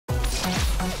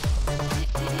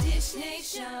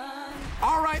Nation.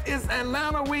 All right, it's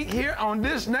Atlanta week here on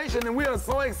Dish Nation, and we are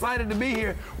so excited to be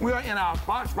here. We are in our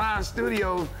Fox 5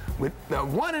 studios with the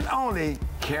one and only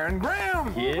Karen Graham.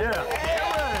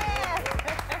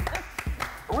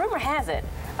 Rumor has it,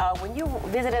 when you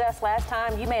visited us last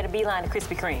time, you made a beeline to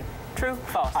Krispy Kreme. True?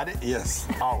 False? I did, yes,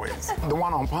 always. The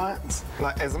one on Ponce.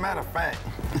 Like, as a matter of fact,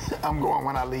 I'm going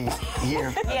when I leave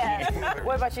here. Yeah.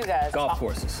 What about you guys? Golf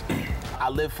courses. I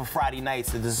live for Friday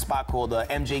nights. There's a spot called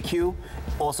MJQ,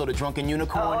 also the Drunken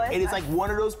Unicorn. Oh, it is like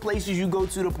one of those places you go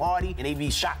to the party and they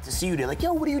be shocked to see you. They're like,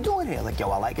 yo, what are you doing here? Like,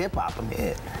 yo, I like hip hop. I'm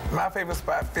here. My favorite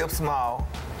spot, Phipps Mall.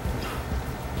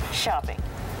 Shopping.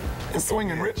 It's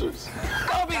Swinging Richards.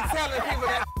 Don't be telling people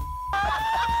that.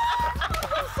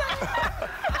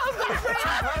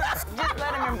 Just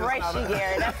let him embrace you,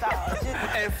 Gary. That's all.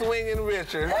 And Swinging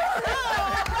Richards. That's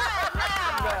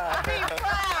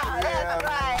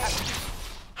right.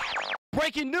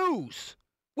 Breaking news.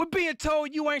 We're being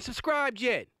told you ain't subscribed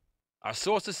yet. Our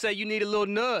sources say you need a little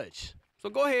nudge. So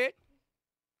go ahead.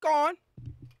 Go on.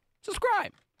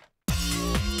 Subscribe.